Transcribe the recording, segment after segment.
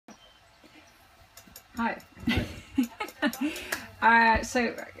Hi.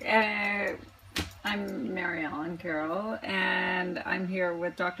 I'm Mary Ellen Carroll, and I'm here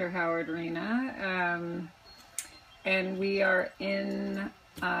with Dr. Howard Riina, and we are in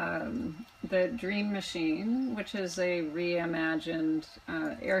the Dream Machine, which is a reimagined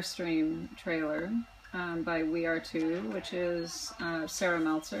Airstream trailer by We Are Two, which is Sara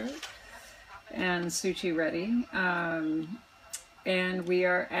Meltzer and Suchi, Reddy. And we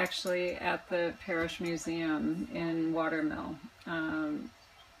are actually at the Parrish Museum in Watermill.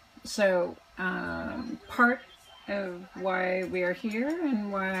 Part of why we are here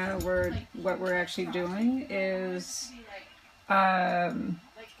and what we're actually doing is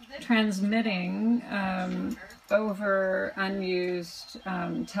transmitting over unused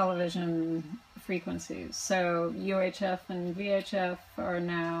television frequencies. So UHF and VHF are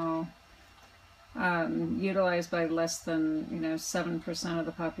now utilized by less than 7% of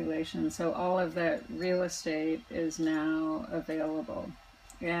the population. So all of that real estate is now available.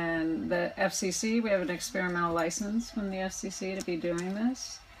 And the FCC, we have an experimental license from the FCC to be doing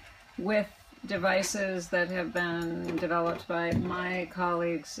this with devices that have been developed by my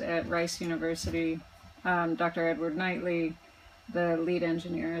colleagues at Rice University. Dr. Edward Knightley, the lead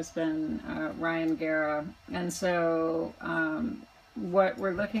engineer, has been Ryan Guerra. And so what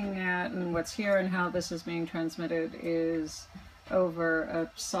we're looking at and what's here and how this is being transmitted is over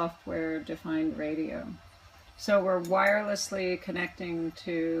a software-defined radio. So we're wirelessly connecting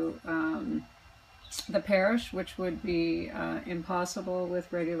to the parish, which would be impossible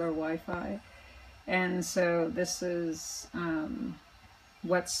with regular Wi-Fi. And so this is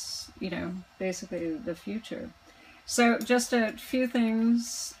what's, basically the future. So just a few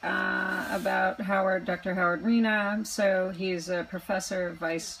things about Dr. Howard Riina. So he's a professor,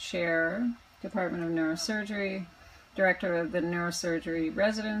 vice chair, Department of Neurosurgery, director of the Neurosurgery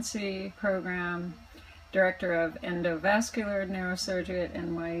Residency Program, director of Endovascular Neurosurgery at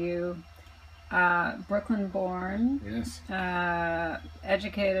NYU, Brooklyn-born, yes,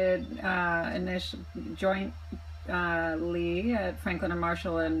 educated jointly at Franklin and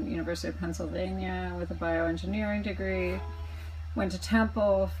Marshall and University of Pennsylvania with a bioengineering degree. Went to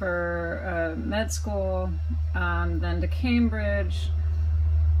Temple for med school, then to Cambridge.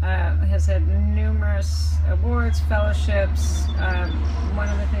 Has had numerous awards, fellowships. One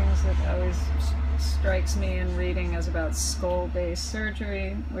of the things that always strikes me in reading is about skull-based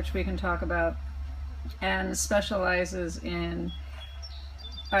surgery, which we can talk about, and specializes in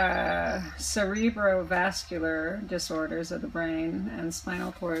cerebrovascular disorders of the brain and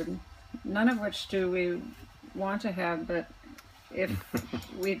spinal cord, none of which do we want to have, but if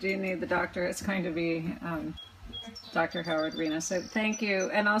we do need the doctor, it's going to be Dr. Howard Riina. So thank you,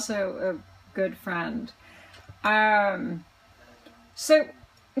 and also a good friend. So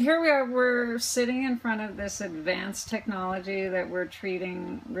here we are, we're sitting in front of this advanced technology that we're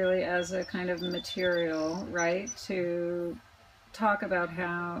treating really as a kind of material, right, to talk about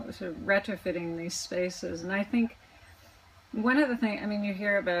how sort of retrofitting these spaces. And I think one of the things, you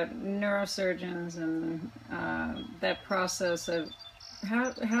hear about neurosurgeons and that process of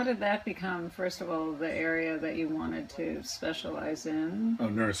how did that become, first of all, the area that you wanted to specialize in? Oh,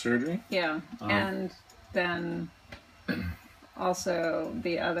 neurosurgery? Yeah, and then also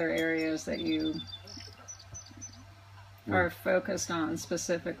the other areas that you are focused on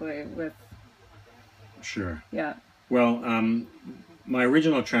specifically with... Sure. Yeah. Well, my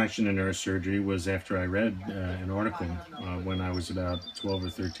original attraction to neurosurgery was after I read an article when I was about 12 or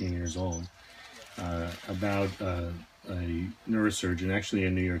 13 years old about a neurosurgeon, actually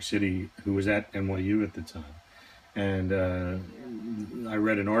in New York City, who was at NYU at the time. And I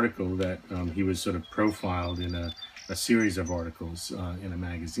read an article that he was sort of profiled in a series of articles in a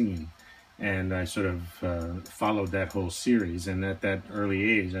magazine. And I sort of followed that whole series. And at that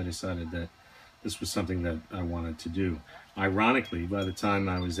early age, I decided that this was something that I wanted to do. Ironically, by the time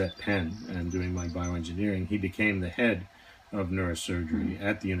I was at Penn and doing my bioengineering, he became the head of neurosurgery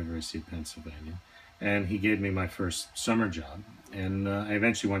at the University of Pennsylvania. And he gave me my first summer job. And I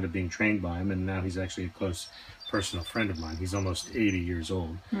eventually wound up being trained by him, and now he's actually a close personal friend of mine. He's almost 80 years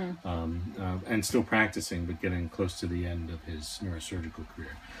old and still practicing, but getting close to the end of his neurosurgical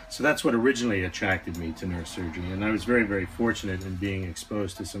career. So that's what originally attracted me to neurosurgery. And I was very, very fortunate in being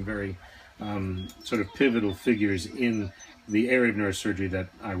exposed to some very sort of pivotal figures in the area of neurosurgery that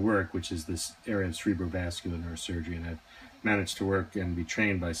I work, which is this area of cerebrovascular neurosurgery. And I've managed to work and be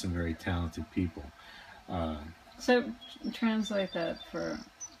trained by some very talented people. So translate that for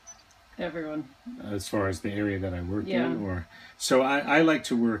everyone. As far as the area that I work in? So I like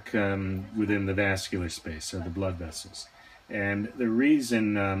to work within the vascular space, so the blood vessels. And the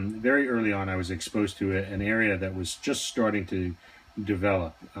reason, very early on, I was exposed to an area that was just starting to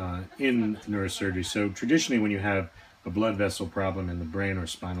develop in neurosurgery. So traditionally, when you have a blood vessel problem in the brain or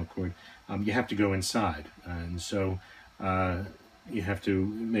spinal cord, you have to go inside. And so you have to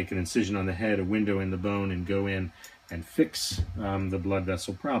make an incision on the head, a window in the bone, and go in and fix the blood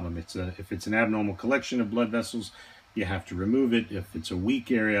vessel problem. If it's an abnormal collection of blood vessels, you have to remove it. If it's a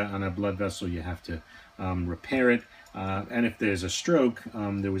weak area on a blood vessel, you have to repair it. And if there's a stroke,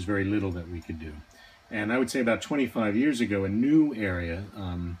 there was very little that we could do. And I would say about 25 years ago, a new area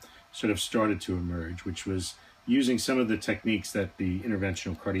sort of started to emerge, which was using some of the techniques that the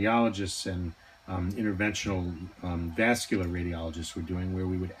interventional cardiologists and interventional vascular radiologists were doing, where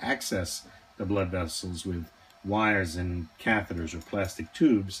we would access the blood vessels with wires and catheters or plastic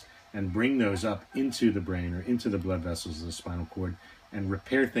tubes and bring those up into the brain or into the blood vessels of the spinal cord and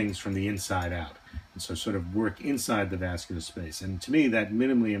repair things from the inside out. And so sort of work inside the vascular space. And to me, that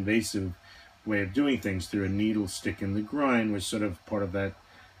minimally invasive way of doing things through a needle stick in the groin was sort of part of that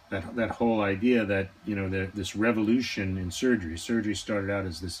whole idea that, you know, this revolution in surgery. Surgery started out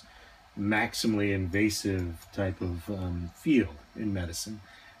as this maximally invasive type of field in medicine,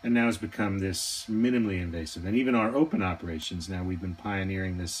 and now has become this minimally invasive. And even our open operations, now we've been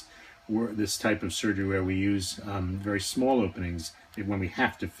pioneering this type of surgery where we use very small openings when we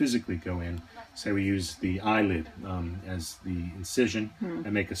have to physically go in. Say we use the eyelid as the incision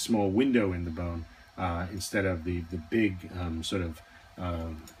and make a small window in the bone instead of the big sort of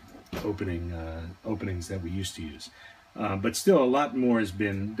openings that we used to use. But still, a lot more has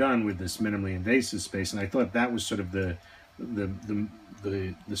been done with this minimally invasive space, and I thought that was sort of the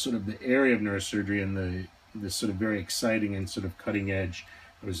sort of the area of neurosurgery and the sort of very exciting and sort of cutting edge.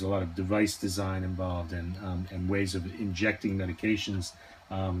 There was a lot of device design involved and ways of injecting medications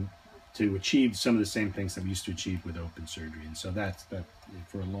to achieve some of the same things that we used to achieve with open surgery. And so that's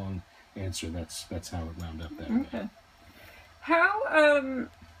for a long answer. That's how it wound up that way. How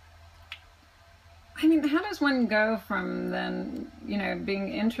I mean, how does one go from then, you know,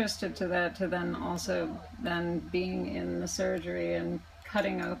 being interested to that to then also then being in the surgery and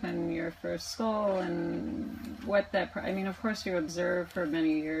cutting open your first skull and what that, I mean, of course you observe for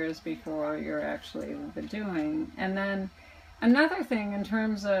many years before you're actually doing. And then another thing in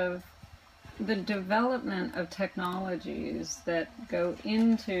terms of the development of technologies that go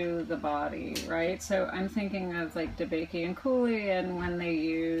into the body, right? So I'm thinking of like DeBakey and Cooley and when they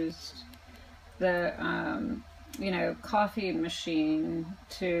used the you know, coffee machine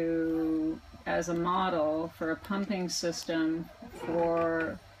as a model for a pumping system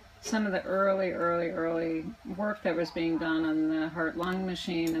for some of the early work that was being done on the heart-lung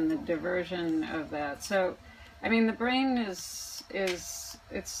machine and the diversion of that. So, I mean, the brain it's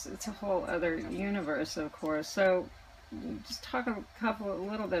a whole other universe, of course. So, just talk a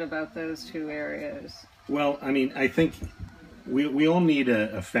little bit about those two areas. Well, I mean, I think we all need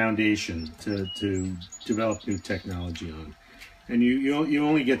a foundation to develop new technology on. And you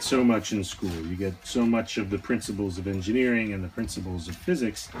only get so much in school. You get so much of the principles of engineering and the principles of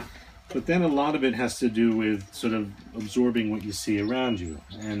physics, but then a lot of it has to do with sort of absorbing what you see around you.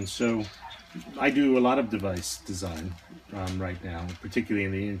 And so I do a lot of device design right now, particularly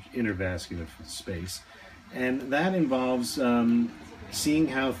in the intervascular space. And that involves seeing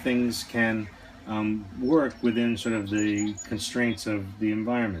how things can work within sort of the constraints of the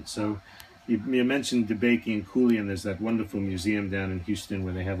environment. So you mentioned DeBakey and Cooley, and there's that wonderful museum down in Houston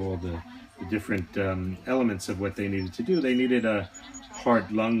where they have all the different elements of what they needed to do. They needed a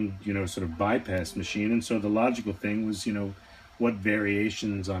heart-lung, you know, sort of bypass machine, and so the logical thing was, you know, what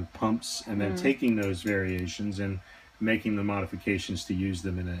variations on pumps, and then taking those variations and making the modifications to use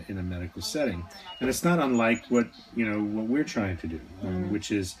them in a medical setting. And it's not unlike what we're trying to do,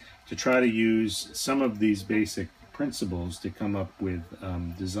 which is to try to use some of these basic principles to come up with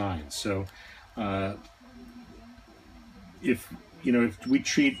designs. So if we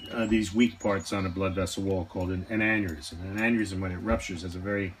treat these weak parts on a blood vessel wall called an aneurysm, an aneurysm when it ruptures has a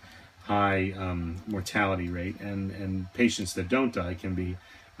very high mortality rate, and patients that don't die can be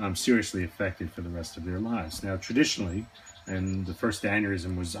seriously affected for the rest of their lives. Now, traditionally, and the first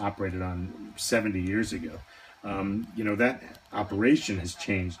aneurysm was operated on 70 years ago, that operation has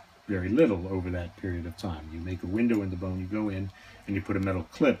changed very little over that period of time. You make a window in the bone, you go in, and you put a metal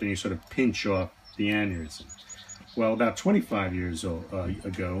clip, and you sort of pinch off the aneurysm. Well, about 25 years ago,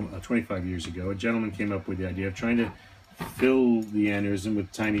 a gentleman came up with the idea of trying to fill the aneurysm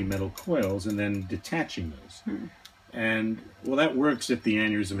with tiny metal coils and then detaching those. And, well, that works if the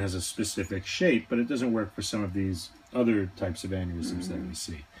aneurysm has a specific shape, but it doesn't work for some of these other types of aneurysms that we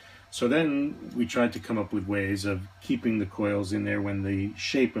see. So then we tried to come up with ways of keeping the coils in there when the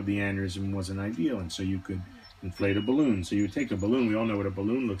shape of the aneurysm wasn't ideal. And so you could inflate a balloon. So you would take a balloon. We all know what a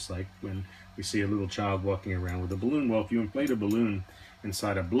balloon looks like when we see a little child walking around with a balloon. Well, if you inflate a balloon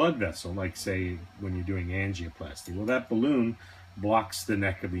inside a blood vessel, like say when you're doing angioplasty, well, that balloon blocks the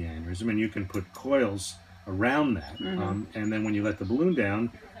neck of the aneurysm, and you can put coils around that. And then when you let the balloon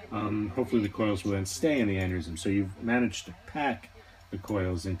down, hopefully the coils will then stay in the aneurysm. So you've managed to pack the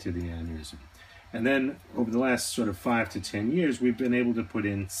coils into the aneurysm. And then over the last sort of 5 to 10 years, we've been able to put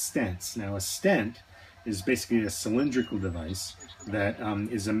in stents. Now, a stent is basically a cylindrical device that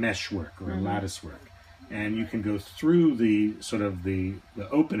is a meshwork or a lattice work. And you can go through the sort of the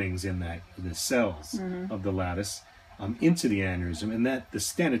openings in that, the cells of the lattice into the aneurysm, and that the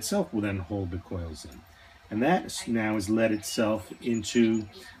stent itself will then hold the coils in. And that now has led itself into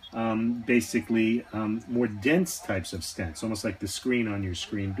basically more dense types of stents, almost like the screen on your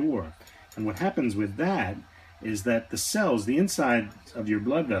screen door. And what happens with that is that the cells, the inside of your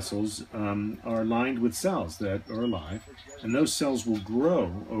blood vessels, are lined with cells that are alive, and those cells will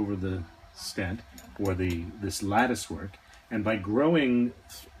grow over the stent or this lattice work, and by growing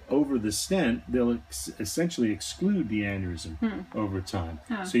over the stent, they'll essentially exclude the aneurysm over time.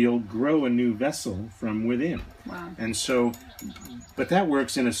 So you'll grow a new vessel from within. Wow. And so, but that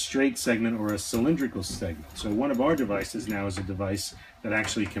works in a straight segment or a cylindrical segment. So one of our devices now is a device that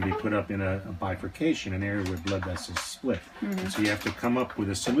actually can be put up in a bifurcation, an area where blood vessels split. And so you have to come up with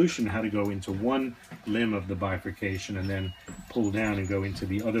a solution how to go into one limb of the bifurcation and then pull down and go into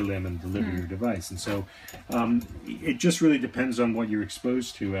the other limb and deliver your device. And so it just really depends on what you're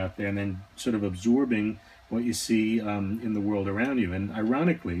exposed to out there, and then sort of absorbing what you see in the world around you. And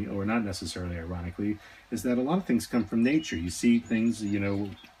ironically, or not necessarily ironically, is that a lot of things come from nature. You see things, you know,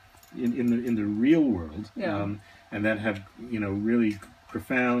 in the real world, and that have, you know, really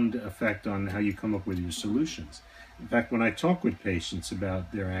profound effect on how you come up with your solutions. In fact, when I talk with patients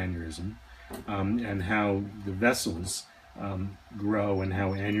about their aneurysm and how the vessels grow and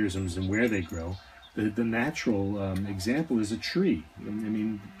how aneurysms and where they grow, the natural example is a tree. I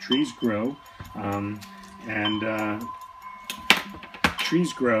mean, trees grow,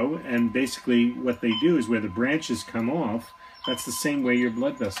 trees grow, and basically what they do is where the branches come off, that's the same way your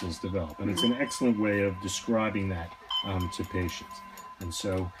blood vessels develop. And it's an excellent way of describing that to patients. And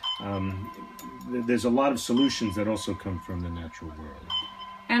so there's a lot of solutions that also come from the natural world.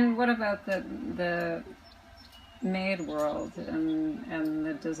 And what about the made world and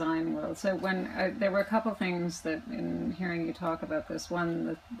the design world? So when there were a couple things that in hearing you talk about this,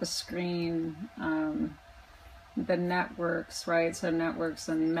 one, the screen, the networks, right? So networks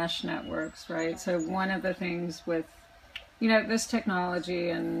and mesh networks, right? So one of the things with, you know, this technology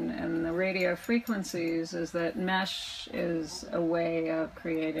and the radio frequencies is that mesh is a way of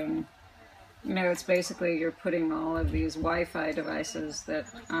creating, you know, it's basically you're putting all of these Wi-Fi devices that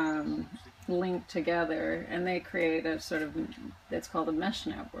link together, and they create a sort of, it's called a mesh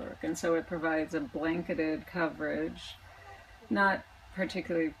network. And so it provides a blanketed coverage, not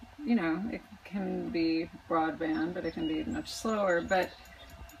particularly, you know, it can be broadband, but it can be much slower. But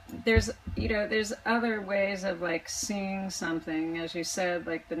there's, you know, there's other ways of like seeing something, as you said,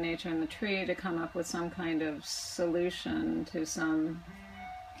 like the nature and the tree, to come up with some kind of solution to some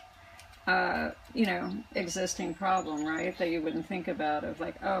you know, existing problem, right? That you wouldn't think about, of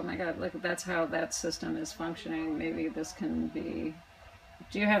like, oh my God, look, that's how that system is functioning. Maybe this can be.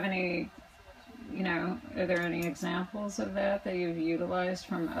 Do you have any, you know, are there any examples of that you've utilized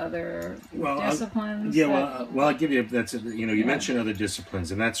from other disciplines? Well, I'll give you, that's, you know, you mentioned other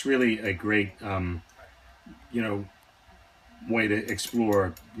disciplines, and that's really a great, you know, way to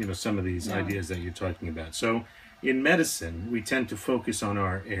explore, you know, some of these ideas that you're talking about. So in medicine, we tend to focus on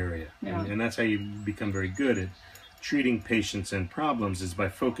our area, and that's how you become very good at treating patients and problems, is by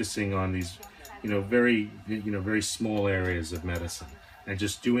focusing on these, you know, very small areas of medicine, and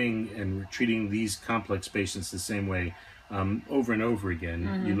just doing and treating these complex patients the same way over and over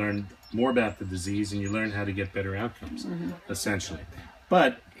again. You learn more about the disease, and you learn how to get better outcomes, essentially.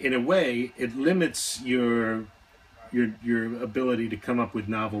 But in a way, it limits your ability to come up with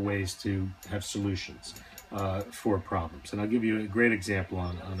novel ways to have solutions for problems. And I'll give you a great example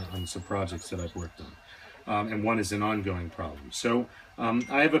on some projects that I've worked on. And one is an ongoing problem. So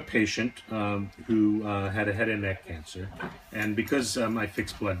I have a patient who had a head and neck cancer. And because I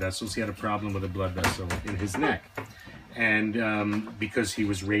fixed blood vessels, he had a problem with a blood vessel in his neck. And because he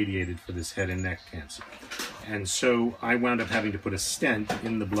was radiated for this head and neck cancer. And so I wound up having to put a stent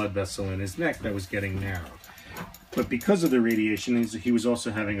in the blood vessel in his neck that was getting narrow. But because of the radiation, he was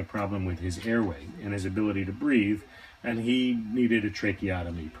also having a problem with his airway and his ability to breathe, and he needed a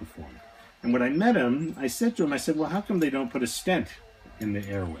tracheotomy performed. And when I met him, I said to him, I said, well, how come they don't put a stent in the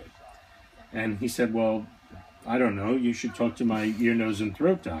airway? And he said, well, I don't know, you should talk to my ear, nose, and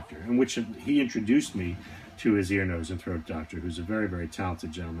throat doctor, in which he introduced me to his ear, nose, and throat doctor, who's a very, very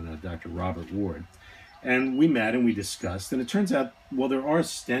talented gentleman, Dr. Robert Ward. And we met and we discussed, and it turns out, well, there are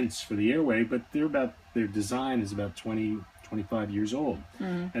stents for the airway, but their design is about 20, 25 years old.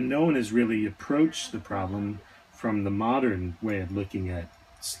 Mm-hmm. And no one has really approached the problem from the modern way of looking at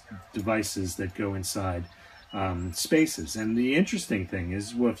devices that go inside spaces. And the interesting thing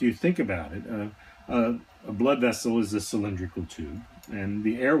is, well, if you think about it, a blood vessel is a cylindrical tube, and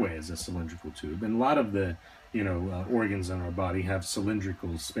the airway is a cylindrical tube, and a lot of the organs in our body have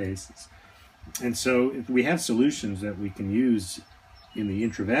cylindrical spaces. And so if we have solutions that we can use in the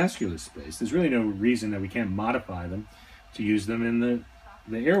intravascular space, there's really no reason that we can't modify them to use them in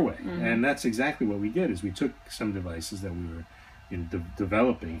the airway. Mm-hmm. And that's exactly what we did, is we took some devices that we were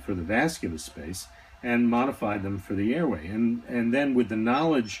developing for the vascular space and modified them for the airway. And then with the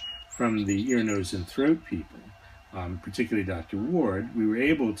knowledge from the ear, nose, and throat people, particularly Dr. Ward, we were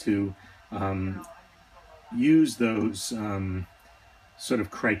able to use those sort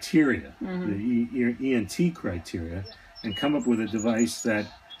of criteria, mm-hmm. the ENT criteria, and come up with a device that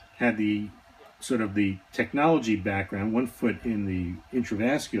had the sort of the technology background, 1 foot in the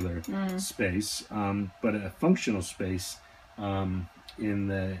intravascular mm-hmm. space, but a functional space in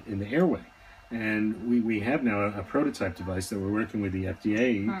the airway. And we have now a prototype device that we're working with the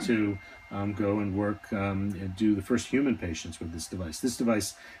FDA to go and work and do the first human patients with this device. This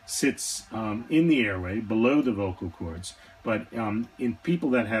device sits in the airway below the vocal cords, but in people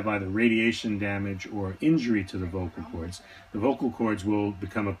that have either radiation damage or injury to the vocal cords will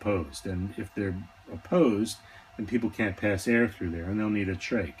become opposed. And if they're opposed, then people can't pass air through there, and they'll need a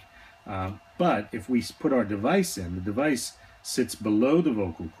trach. But if we put our device in, the device sits below the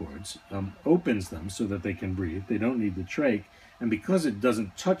vocal cords, opens them so that they can breathe. They don't need the trach. And because it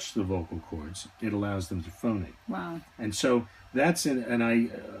doesn't touch the vocal cords, it allows them to phonate. Wow. And so that's a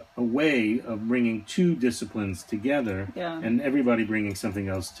way of bringing two disciplines together, and everybody bringing something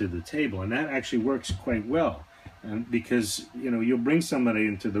else to the table. And that actually works quite well. Because, you'll bring somebody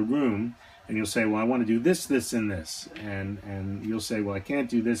into the room and you'll say, well, I want to do this, this, and this. And you'll say, well, I can't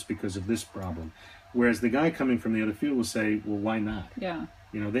do this because of this problem. Whereas the guy coming from the other field will say, well, why not? Yeah.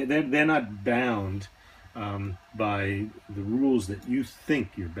 They're not bound by the rules that you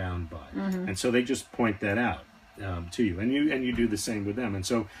think you're bound by. Mm-hmm. And so they just point that out to you. And you do the same with them. And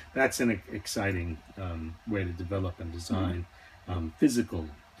so that's an exciting way to develop and design physical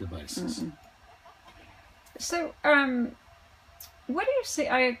devices. Mm-hmm. So, what do you see?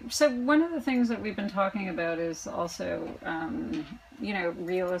 So one of the things that we've been talking about is also,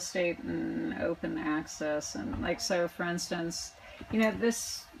 real estate and open access. And so for instance,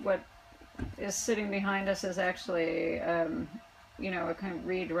 what is sitting behind us is actually, a kind of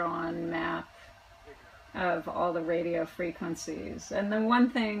redrawn map of all the radio frequencies. And the one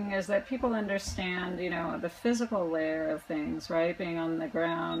thing is that people understand, the physical layer of things, right? Being on the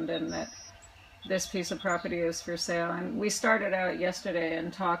ground, and that this piece of property is for sale. And we started out yesterday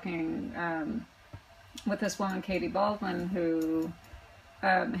and talking with this woman, Katie Baldwin, who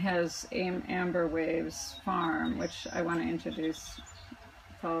has Amber Waves Farm, which I want to introduce,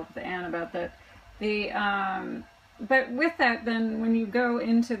 follow up to Anne about that. But with that, then when you go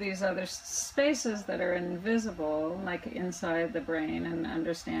into these other spaces that are invisible, like inside the brain, and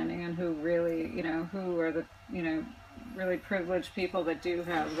understanding, and who really, who are the, really privileged people that do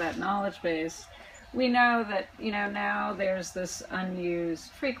have that knowledge base, we know that, now there's this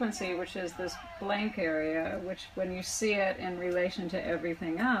unused frequency, which is this blank area, which when you see it in relation to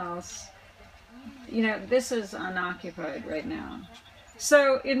everything else, this is unoccupied right now.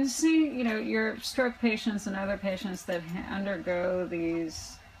 So in seeing, your stroke patients and other patients that undergo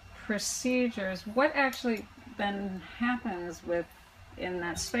these procedures, what actually then happens in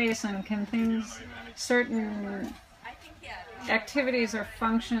that space, and can certain activities or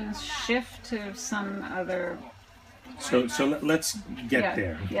functions shift to some other? So let's get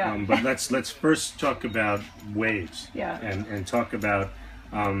there. Yeah. But let's first talk about waves. Yeah. And talk about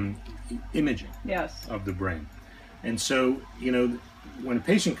imaging. Yes. Of the brain. And so when a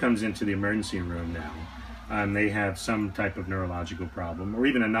patient comes into the emergency room now, they have some type of neurological problem, or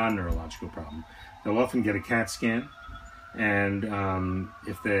even a non-neurological problem, they'll often get a CAT scan, and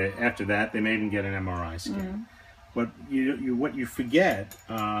after that, they may even get an MRI scan. Mm-hmm. But what you forget,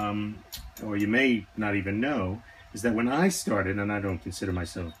 or you may not even know, is that when I started, and I don't consider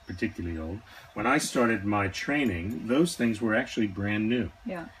myself particularly old, when I started my training, those things were actually brand new.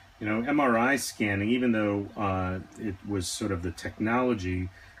 Yeah. You know, MRI scanning, even though it was sort of the technology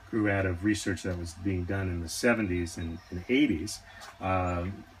grew out of research that was being done in the 70s and 80s,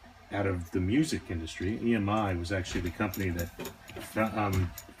 out of the music industry. EMI was actually the company that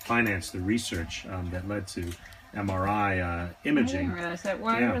financed the research that led to MRI imaging. I didn't realize that.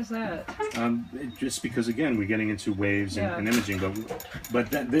 Why was that? Just because, again, we're getting into waves and imaging,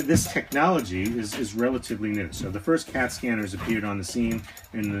 but this technology is relatively new. So the first CAT scanners appeared on the scene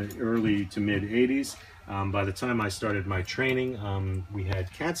in the early to mid 80s. By the time I started my training, we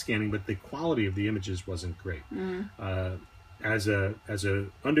had CAT scanning, but the quality of the images wasn't great. As a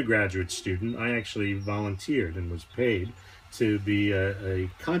undergraduate student, I actually volunteered and was paid to be a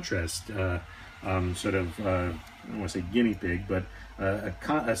contrast sort of, I don't want to say guinea pig, but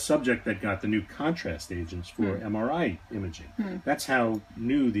a subject that got the new contrast agents for MRI imaging. That's how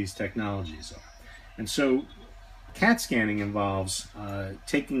new these technologies are. And so CAT scanning involves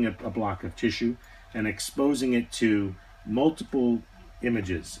taking a block of tissue and exposing it to multiple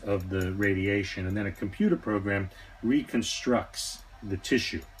images of the radiation, and then a computer program reconstructs the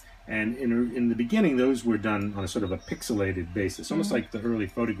tissue. And in the beginning, those were done on a sort of a pixelated basis, almost like the early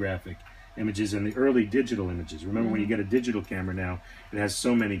photographic images and the early digital images. Remember, when you get a digital camera now, it has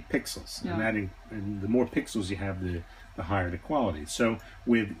so many pixels, and the more pixels you have, the higher the quality. So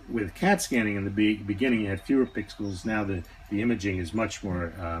with CAT scanning in the beginning, you had fewer pixels. Now the imaging is much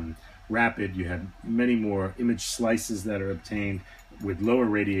more rapid. You have many more image slices that are obtained with lower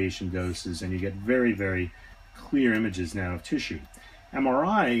radiation doses, and you get very, very clear images now of tissue.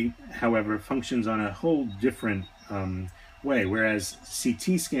 MRI, however, functions on a whole different way. Whereas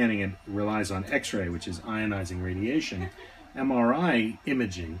CT scanning relies on X-ray, which is ionizing radiation, MRI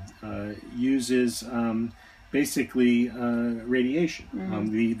imaging uses basically radiation,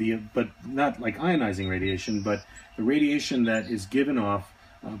 but not like ionizing radiation, but the radiation that is given off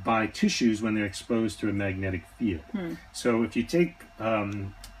by tissues when they're exposed to a magnetic field. So if you take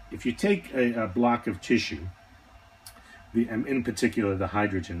a block of tissue, in particular the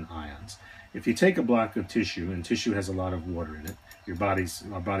hydrogen ions, if you take a block of tissue, and tissue has a lot of water in it, our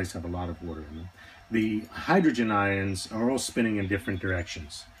bodies have a lot of water in them, the hydrogen ions are all spinning in different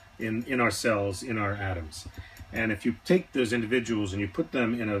directions in our cells, in our atoms. And if you take those individuals and you put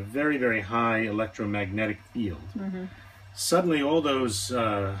them in a very, very high electromagnetic field, suddenly all those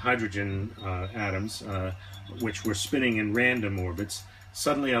hydrogen atoms, which were spinning in random orbits,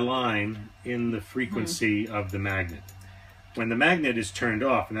 suddenly align in the frequency of the magnet. When the magnet is turned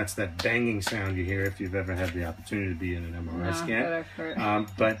off, and that's that banging sound you hear if you've ever had the opportunity to be in an MRI scan.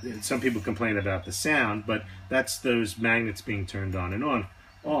 But some people complain about the sound, but that's those magnets being turned on and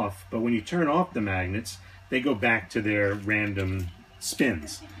off. But when you turn off the magnets, they go back to their random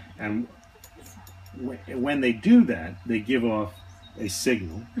spins. And when they do that, they give off a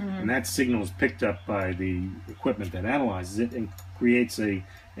signal, and that signal is picked up by the equipment that analyzes it and creates an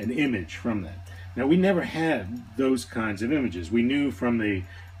image from that. Now, we never had those kinds of images. We knew from the,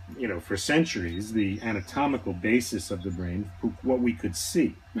 for centuries, the anatomical basis of the brain, what we could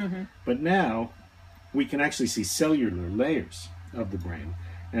see. But now, we can actually see cellular layers of the brain,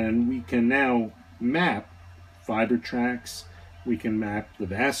 and we can now map fiber tracts, we can map the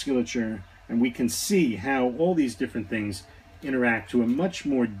vasculature, and we can see how all these different things interact to a much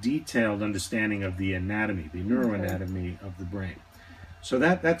more detailed understanding of the anatomy, the neuroanatomy of the brain. So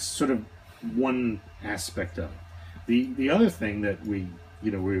that's sort of one aspect of it. The other thing that we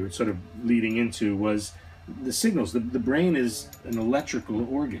were sort of leading into was the signals. The brain is an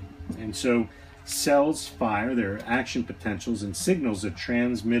electrical organ, and so cells fire, there are action potentials, and signals are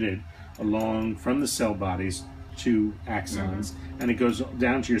transmitted along from the cell bodies to axons, and it goes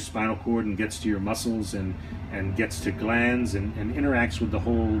down to your spinal cord and gets to your muscles and gets to glands and interacts with the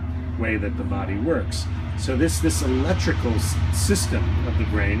whole way that the body works. So this electrical system of the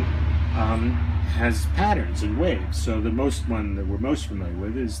brain has patterns and waves. So the one that we're most familiar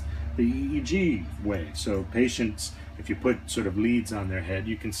with is the EEG wave. So patients, if you put sort of leads on their head,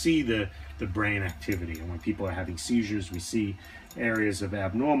 you can see the brain activity. And when people are having seizures, we see areas of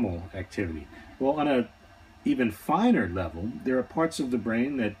abnormal activity. Well, on a even finer level, there are parts of the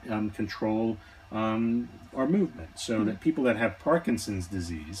brain that control our movement. So that people that have Parkinson's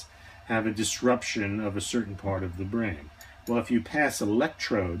disease have a disruption of a certain part of the brain. Well, if you pass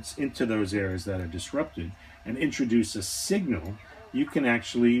electrodes into those areas that are disrupted and introduce a signal, you can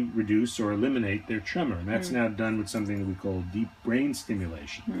actually reduce or eliminate their tremor. And that's now done with something that we call deep brain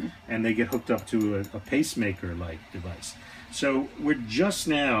stimulation. And they get hooked up to a pacemaker-like device. So we're just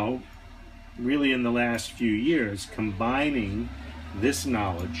now, really in the last few years, combining this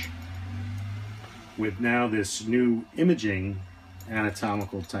knowledge with now this new imaging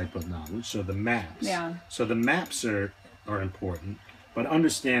anatomical type of knowledge, so the maps. Yeah. So the maps are important, but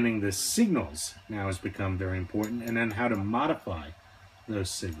understanding the signals now has become very important, and then how to modify those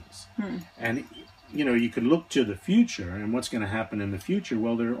signals. And you could look to the future and what's going to happen in the future.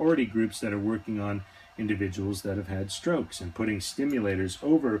 Well, there are already groups that are working on individuals that have had strokes and putting stimulators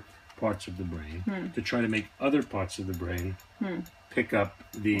over parts of the brain to try to make other parts of the brain pick up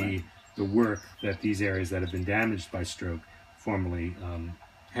the work that these areas that have been damaged by stroke formerly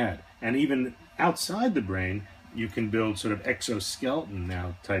had. And even outside the brain, you can build sort of exoskeleton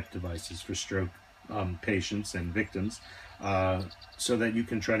now type devices for stroke patients and victims, so that you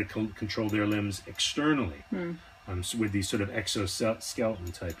can try to control their limbs externally with these sort of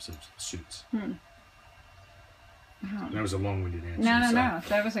exoskeleton types of suits. Wow. That was a long-winded answer. No.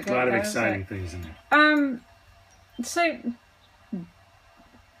 That was a good. A lot of exciting things in there. So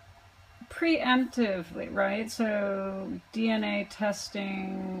preemptively, right? So DNA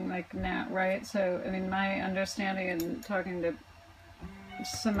testing, like now, right? So I mean, my understanding and talking to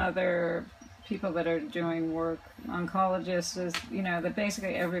some other people that are doing work, oncologists, is that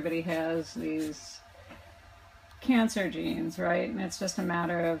basically everybody has these cancer genes, right? And it's just a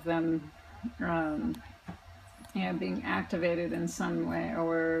matter of them being activated in some way,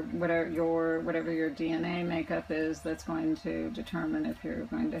 or whatever your DNA makeup is, that's going to determine if you're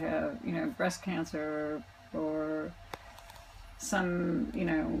going to have breast cancer or some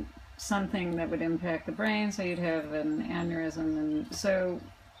something that would impact the brain, so you'd have an aneurysm. And so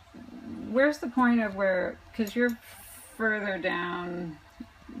where's the point of because you're further down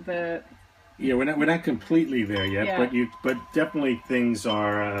the... Yeah, we're not completely there yet, yeah. but definitely things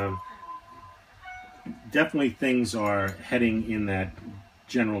are heading in that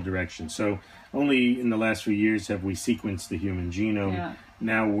general direction. So only in the last few years have we sequenced the human genome. Yeah.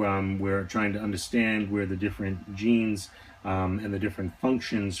 Now we're trying to understand where the different genes and the different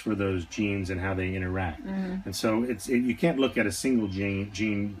functions for those genes and how they interact. And so you can't look at a single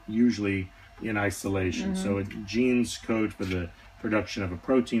gene usually in isolation. So genes code for the production of a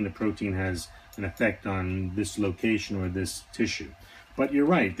protein. The protein has an effect on this location or this tissue. But you're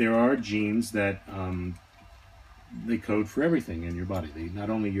right, there are genes that they code for everything in your body.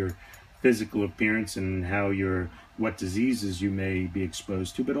 Not only your physical appearance and what diseases you may be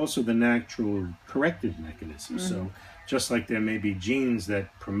exposed to, but also the natural corrective mechanisms. So just like there may be genes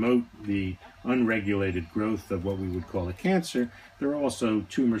that promote the unregulated growth of what we would call a cancer, there are also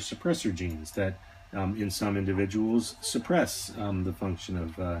tumor suppressor genes that in some individuals suppress the function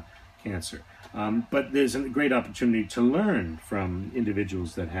of cancer. But there's a great opportunity to learn from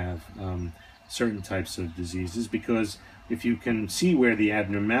individuals that have certain types of diseases, because if you can see where the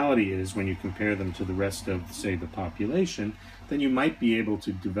abnormality is when you compare them to the rest of, say, the population, then you might be able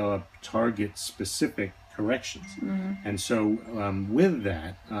to develop target-specific corrections. And so with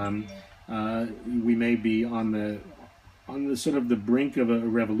that, we may be on the sort of the brink of a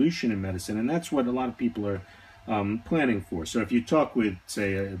revolution in medicine, and that's what a lot of people are planning for. So if you talk with,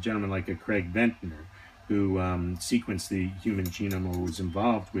 say, a gentleman like a Craig Ventnor, who sequenced the human genome or was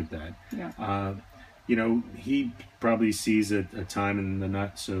involved with that, he probably sees a time in the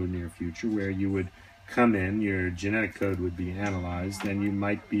not so near future where you would come in, your genetic code would be analyzed, and you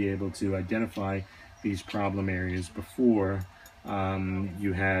might be able to identify these problem areas before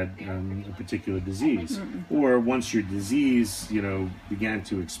you had a particular disease. Or once your disease, began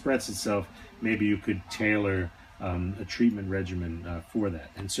to express itself, maybe you could tailor a treatment regimen for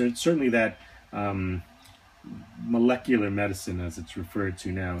that. And so certainly that molecular medicine, as it's referred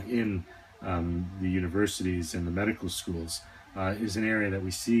to now in the universities and the medical schools, is an area that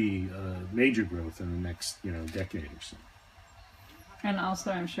we see major growth in the next decade or so. And also,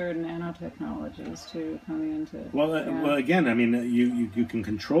 I'm sure nanotechnologies too coming into. Well, again, I mean, you can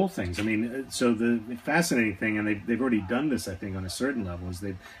control things. I mean, so the fascinating thing, and they've already done this, I think, on a certain level, is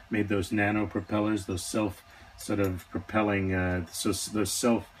they've made those nano propellers, those self sort of propelling, those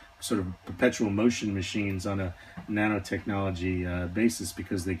self sort of perpetual motion machines on a nanotechnology basis,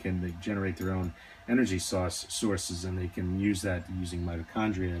 because they generate their own energy sources, and they can use that using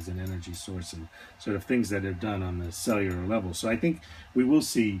mitochondria as an energy source, and sort of things that are done on the cellular level. So I think we will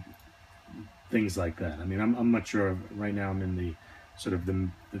see things like that. I mean, I'm not sure right now. I'm in the sort of the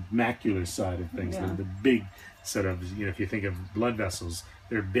macular side of things, the big sort of, if you think of blood vessels,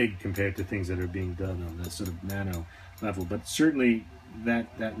 they're big compared to things that are being done on the sort of nano level. But certainly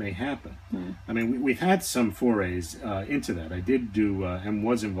that may happen. I mean, we've had some forays into that. I did do and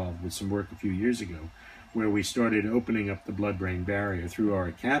was involved with some work a few years ago where we started opening up the blood-brain barrier through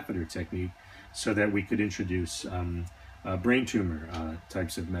our catheter technique so that we could introduce brain tumor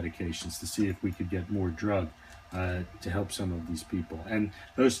types of medications to see if we could get more drug to help some of these people. And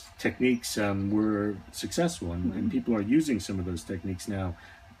those techniques were successful, and people are using some of those techniques now.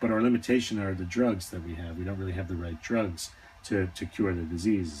 But our limitation are the drugs that we have. We don't really have the right drugs to cure the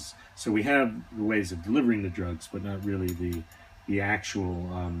diseases. So we have the ways of delivering the drugs, but not really the actual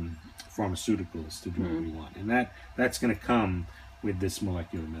pharmaceuticals to do what we want. And that's going to come with this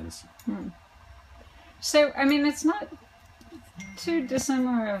molecular medicine. So, I mean, it's not too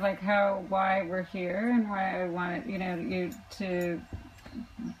dissimilar of like why we're here and why I wanted, you to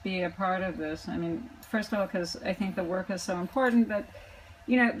be a part of this. I mean, first of all, because I think the work is so important, but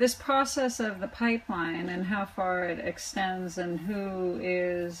this process of the pipeline and how far it extends and who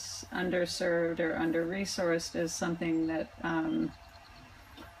is underserved or under-resourced is something that,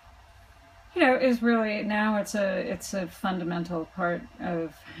 is really, now it's a fundamental part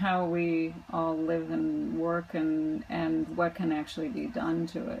of how we all live and work and what can actually be done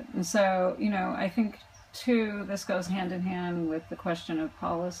to it. And so, I think, too, this goes hand in hand with the question of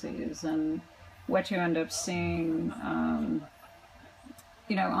policies and what you end up seeing,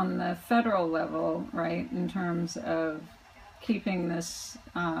 on the federal level, right, in terms of keeping this,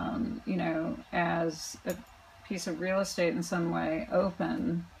 as a piece of real estate in some way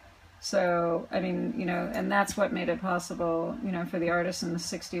open. So, I mean, and that's what made it possible, for the artists in the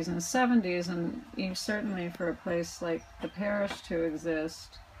 60s and 70s, and certainly for a place like the Parrish to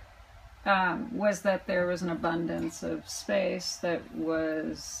exist, was that there was an abundance of space that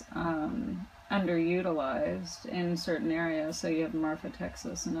was underutilized in certain areas. So you have Marfa,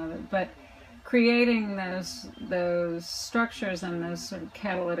 Texas, and other, but creating those structures and those sort of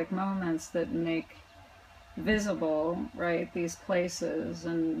catalytic moments that make visible, right, these places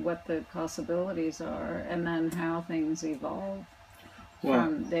and what the possibilities are, and then how things evolve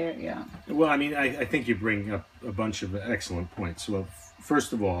from there. Yeah. Well, I mean, I think you bring up a bunch of excellent points. Well,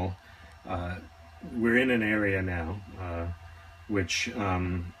 first of all, we're in an area now which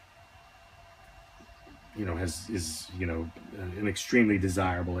is an extremely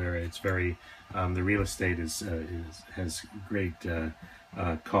desirable area. It's very the real estate has great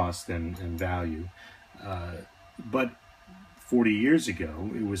cost and value. But 40 years ago,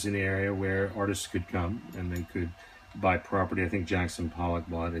 it was an area where artists could come and they could buy property. I think Jackson Pollock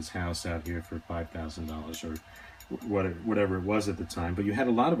bought his house out here for $5,000 or whatever it was at the time. But you had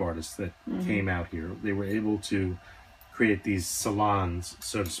a lot of artists that came out here. They were able to create these salons,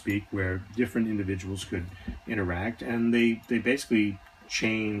 so to speak, where different individuals could interact, and they basically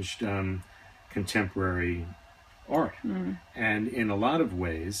changed contemporary art. And in a lot of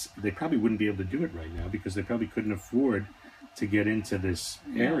ways, they probably wouldn't be able to do it right now because they probably couldn't afford to get into this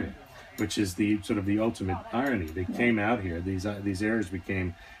area, which is the sort of the ultimate irony. They came out here; these areas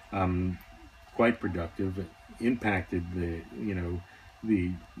became quite productive, impacted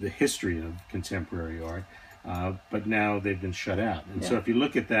the history of contemporary art. But now they've been shut out. And so if you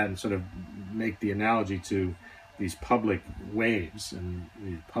look at that and sort of make the analogy to these public waves and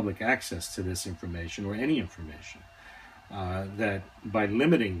the public access to this information or any information, that by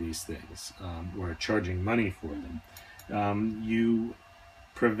limiting these things or charging money for them, you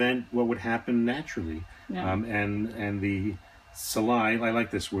prevent what would happen naturally. And the salon, I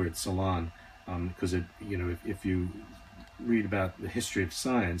like this word salon, because if you read about the history of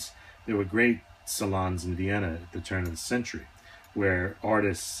science, there were great salons in Vienna at the turn of the century, where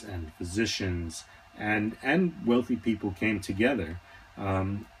artists and physicians and wealthy people came together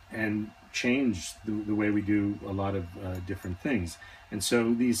and changed the way we do a lot of different things. And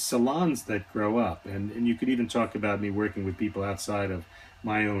so these salons that grow up, and you could even talk about me working with people outside of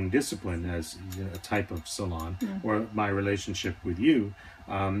my own discipline as a type of salon, or my relationship with you,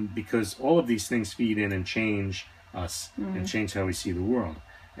 because all of these things feed in and change us and change how we see the world,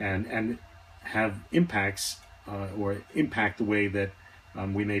 and have impacts or impact the way that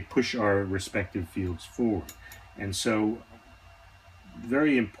we may push our respective fields forward. And so,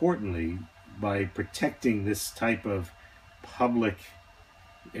 very importantly, by protecting this type of public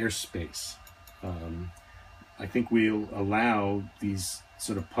airspace, I think we'll allow these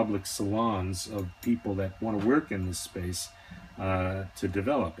sort of public salons of people that want to work in this space to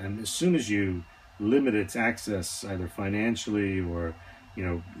develop. And as soon as you limit its access, either financially or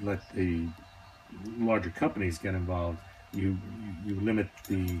let the larger companies get involved, you limit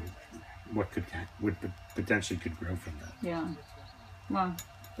what potentially could grow from that. Yeah. Well,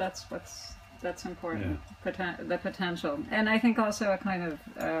 that's important. Yeah. The potential, and I think also a kind of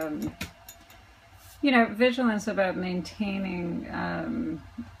vigilance about maintaining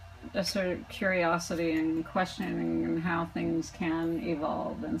a sort of curiosity and questioning and how things can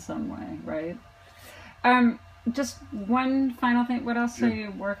evolve in some way, right? just one final thing. What else are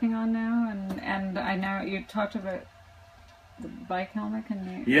you working on now? And I know you talked about the bike helmet.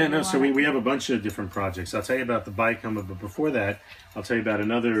 Can you? Yeah, no. So we have a bunch of different projects. I'll tell you about the bike helmet, but before that, I'll tell you about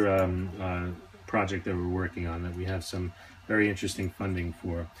another project that we're working on that we have some very interesting funding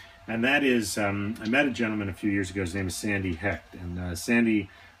for. And that is, I met a gentleman a few years ago. His name is Sandy Hecht, and Sandy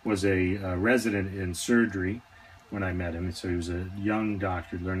was a resident in surgery when I met him. So he was a young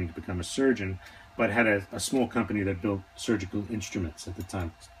doctor learning to become a surgeon, but had a small company that built surgical instruments at the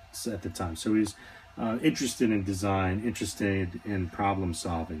time. So he's interested in design, interested in problem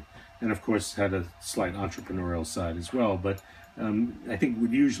solving, and of course had a slight entrepreneurial side as well. But I think what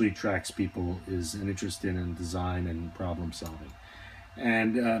usually attracts people is an interest in design and problem solving.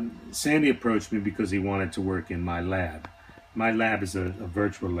 And Sandy approached me because he wanted to work in my lab. My lab is a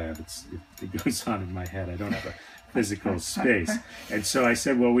virtual lab. It goes on in my head. I don't have a physical space. And so I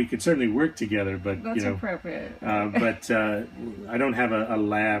said, well, we could certainly work together, but that's appropriate. But I don't have a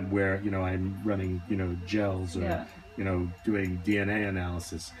lab where I'm running gels or doing DNA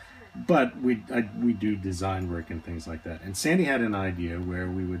analysis. But we do design work and things like that. And Sandy had an idea where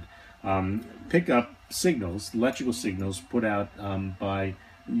we would pick up signals, electrical signals, put out by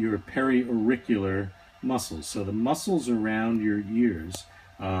your periauricular muscles. So the muscles around your ears,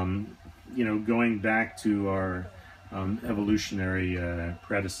 going back to our evolutionary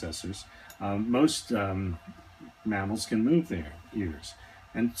predecessors, most mammals can move their ears,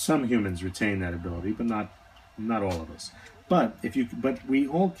 and some humans retain that ability, but not all of us. But we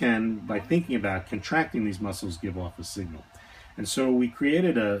all can, by thinking about contracting these muscles, give off a signal. And so we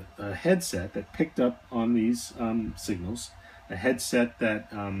created a headset that picked up on these signals, a headset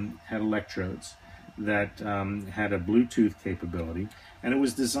that had electrodes, that had a Bluetooth capability, and it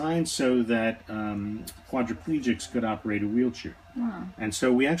was designed so that quadriplegics could operate a wheelchair. Wow. And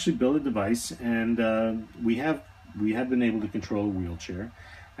so we actually built a device, and we have been able to control a wheelchair,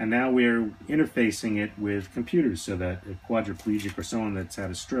 and now we're interfacing it with computers so that a quadriplegic or someone that's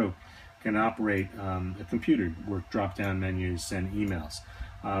had a stroke can operate a computer, work drop-down menus, send emails.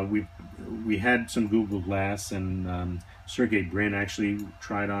 We had some Google Glass, and Sergey Brin actually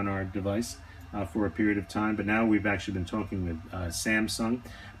tried on our device for a period of time, but now we've actually been talking with Samsung.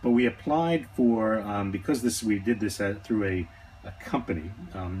 But we applied for, because we did this through a company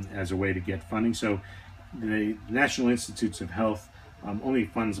as a way to get funding. So the National Institutes of Health only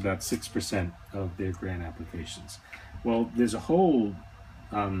funds about 6% of their grant applications. Well, there's a whole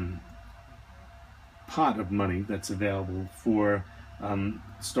pot of money that's available for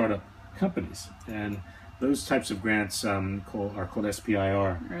startup companies, and those types of grants are called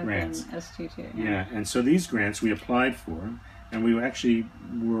SPIR grants. STT. Yeah, and so these grants we applied for, and we actually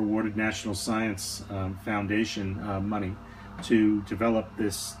were awarded National Science Foundation money to develop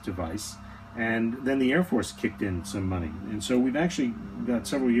this device. And then the Air Force kicked in some money. And so we've actually got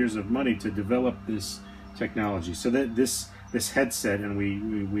several years of money to develop this technology. So that this headset, and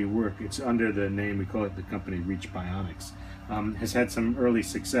we work, it's under the name, we call it the company Reach Bionics, has had some early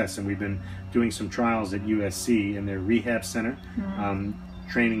success. And we've been doing some trials at USC in their rehab center,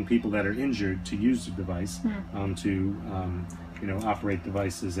 training people that are injured to use the device, to operate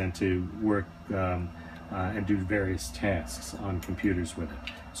devices and to work and do various tasks on computers with it.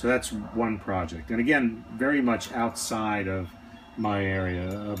 So that's one project. And again, very much outside of my area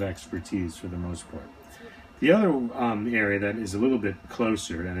of expertise for the most part. The other area that is a little bit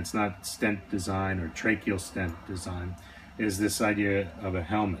closer, and it's not stent design or tracheal stent design, is this idea of a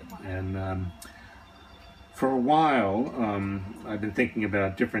helmet. And for a while, I've been thinking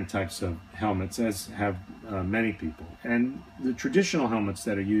about different types of helmets, as have many people. And the traditional helmets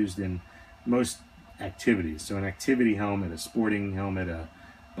that are used in most activities, so an activity helmet, a sporting helmet, a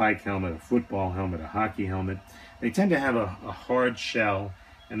bike helmet, a football helmet, a hockey helmet, they tend to have a hard shell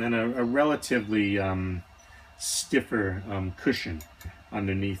and then a relatively stiffer cushion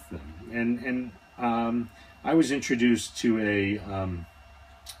underneath them. And I was introduced to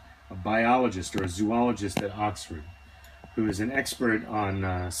a biologist or a zoologist at Oxford who is an expert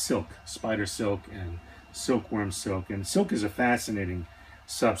on silk, spider silk and silkworm silk. And silk is a fascinating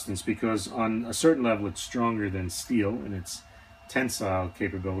substance because on a certain level it's stronger than steel in its tensile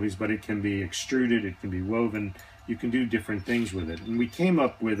capabilities, but it can be extruded, it can be woven, you can do different things with it. And we came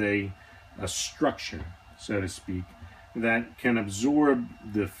up with a structure, so to speak, that can absorb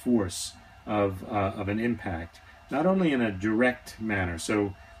the force of an impact, not only in a direct manner.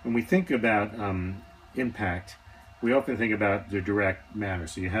 So when we think about impact, we often think about the direct manner.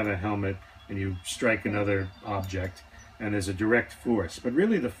 So you have a helmet and you strike another object and there's a direct force. But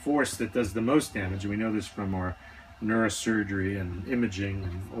really the force that does the most damage, and we know this from our neurosurgery and imaging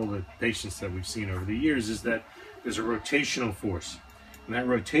and all the patients that we've seen over the years is that there's a rotational force. And that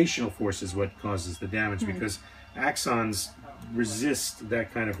rotational force is what causes the damage because axons resist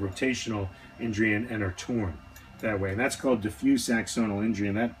that kind of rotational injury and are torn that way. And that's called diffuse axonal injury,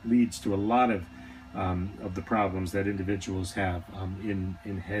 and that leads to a lot of the problems that individuals have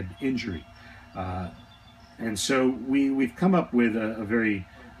in head injury. And so we've come up with a very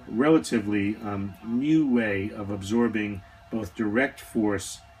relatively new way of absorbing both direct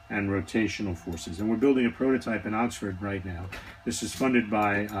force and rotational forces. And we're building a prototype in Oxford right now. This is funded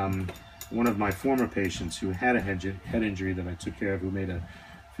by one of my former patients who had a head injury that I took care of, who made a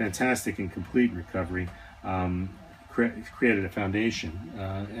fantastic and complete recovery, created a foundation,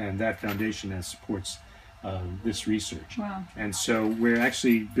 and that foundation now supports this research. Wow. And so we're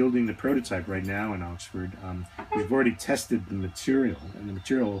actually building the prototype right now in Oxford. We've already tested the material, and the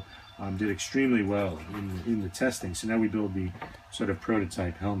material did extremely well in the testing. So now we build the sort of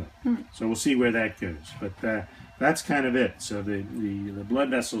prototype helmet. So we'll see where that goes. But that's kind of it. So the blood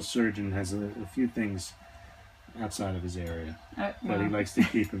vessel surgeon has a few things outside of his area that he likes to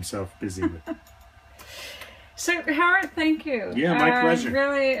keep himself busy with. So Howard, thank you. Yeah, my pleasure. I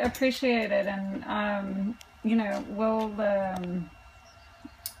really appreciate it, and you know, we'll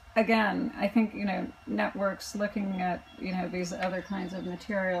again, I think, you know, networks looking at, you know, these other kinds of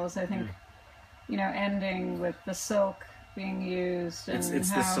materials. I think, you know, ending with the silk being used, and it's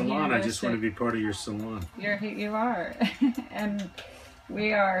how the salon. I just want to be part of your salon. You are, and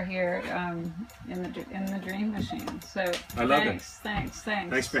we are here in the Dream Machine. So I love thanks.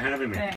 Thanks for having me. Thanks.